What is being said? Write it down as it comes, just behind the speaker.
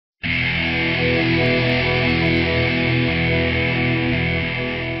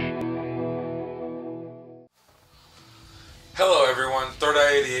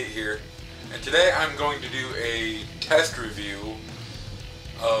Today I'm going to do a test review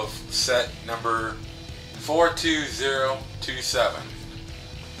of set number 42027.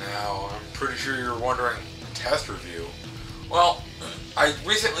 Now, I'm pretty sure you're wondering, test review? Well, I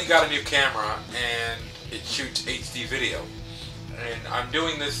recently got a new camera and it shoots HD video. And I'm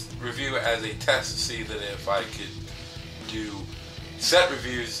doing this review as a test to see that if I could do set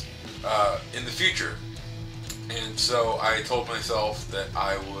reviews in the future. And so I told myself that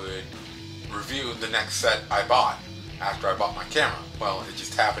I would review the next set I bought after I bought my camera. Well, it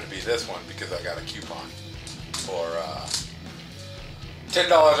just happened to be this one because I got a coupon for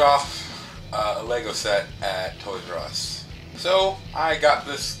 $10 off a Lego set at Toys R Us. So I got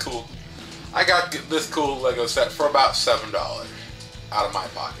this cool Lego set for about $7 out of my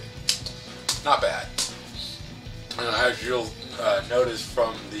pocket. Not bad. And as you'll notice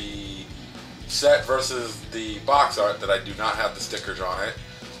from the set versus the box art that I do not have the stickers on it.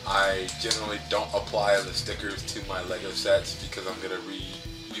 I generally don't apply the stickers to my Lego sets because I'm going to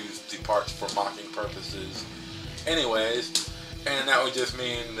reuse the parts for mocking purposes anyways, and that would just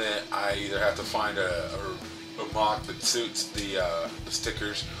mean that I either have to find a mock that suits the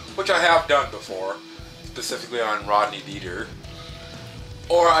stickers, which I have done before, specifically on Rodney Dieter,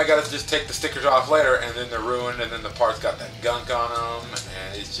 or I gotta just take the stickers off later and then they're ruined and then the parts got that gunk on them,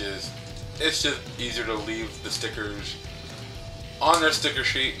 and it's just easier to leave the stickers on their sticker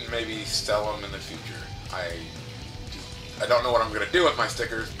sheet and maybe sell them in the future. I don't know what I'm going to do with my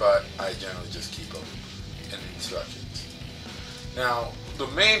stickers, but I generally just keep them in the instructions. Now, the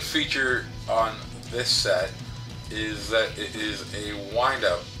main feature on this set is that it is a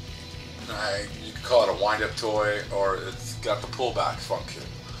wind-up. You could call it a wind-up toy, or it's got the pullback function.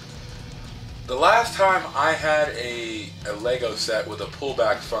 The last time I had a Lego set with a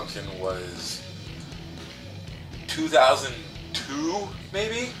pullback function was 2002,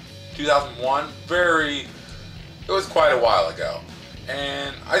 maybe? 2001? It was quite a while ago.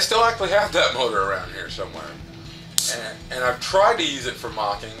 And I still actually have that motor around here somewhere. And I've tried to use it for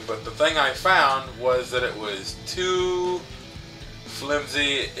mocking, but the thing I found was that it was too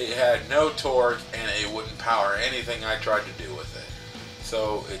flimsy, it had no torque, and it wouldn't power anything I tried to do with it.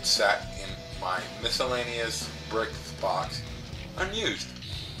 So it sat in my miscellaneous bricks box unused.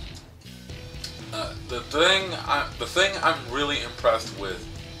 The thing I'm really impressed with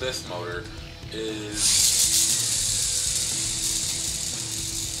this motor is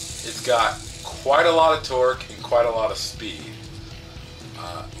it's got quite a lot of torque and quite a lot of speed.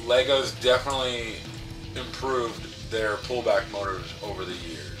 Lego's definitely improved their pullback motors over the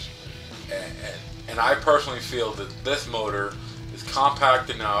years, and I personally feel that this motor is compact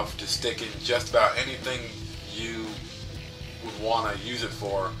enough to stick in just about anything you would want to use it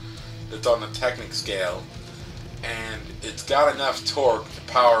for that's on the Technic scale, and it's got enough torque to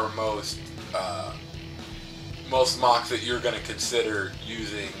power most mocks that you're going to consider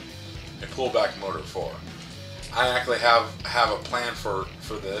using a pullback motor for. I actually have a plan for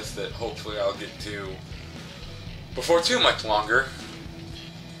this that hopefully I'll get to before too much longer,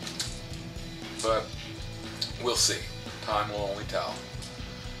 but we'll see. Time will only tell.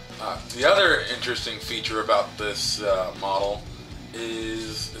 The other interesting feature about this model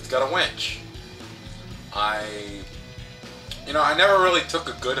is it's got a winch. I never really took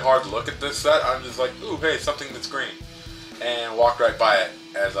a good hard look at this set. I'm just like, ooh, hey, something that's green, and walked right by it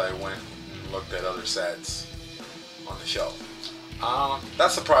as I went and looked at other sets on the shelf.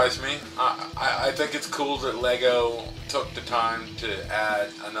 That surprised me. I think it's cool that Lego took the time to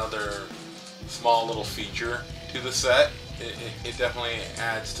add another small little feature to the set. It definitely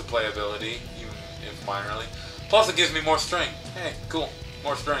adds to playability, even if minorly. Plus it gives me more string. Hey, cool.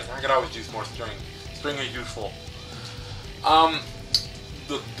 More string. I could always use more string. String is useful.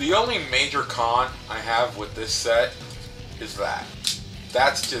 The only major con I have with this set is that.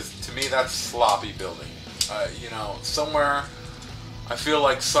 That's just, to me, that's sloppy building. Somewhere, I feel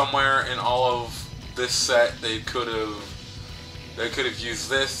like somewhere in all of this set they could have used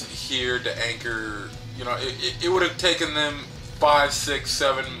this here to anchor. It would have taken them 5, 6,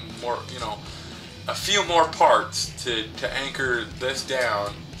 7 more, a few more parts to anchor this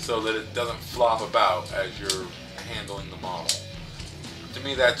down so that it doesn't flop about as you're handling the model. To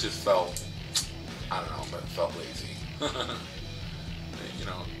me, that just felt, I don't know, but it felt lazy.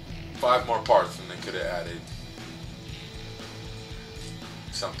 5 more parts and they could have added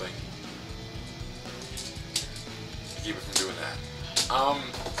something to keep it from doing that.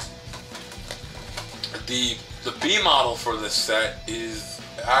 The B model for this set is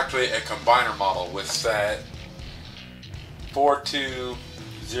actually a combiner model with set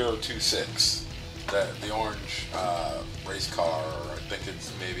 42026. the orange race car. Or I think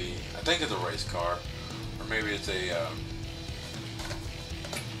it's a race car, or maybe it's a.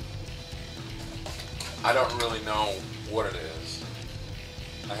 I don't really know what it is.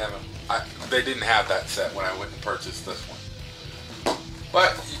 They didn't have that set when I went and purchased this one.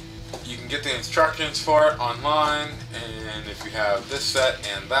 But you can get the instructions for it online, and if you have this set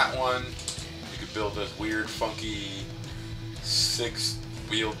and that one, you could build this weird, funky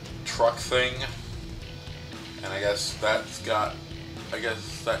 6-wheel truck thing. And I guess that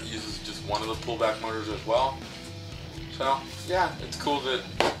uses just one of the pullback motors as well. So yeah, it's cool that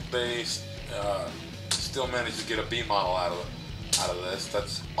they still managed to get a B model out of this.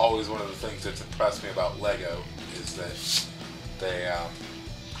 That's always one of the things that's impressed me about Lego, is that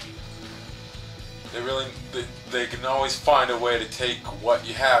they can always find a way to take what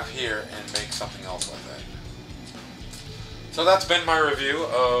you have here and make something else with it. So that's been my review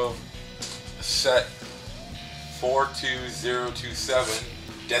of set 42027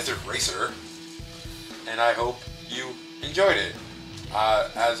 Desert Racer, and I hope you enjoyed it.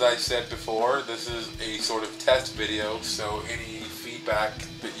 As I said before, this is a sort of test video, so any feedback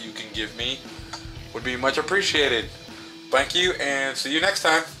that you can give me would be much appreciated. Thank you, and see you next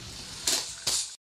time.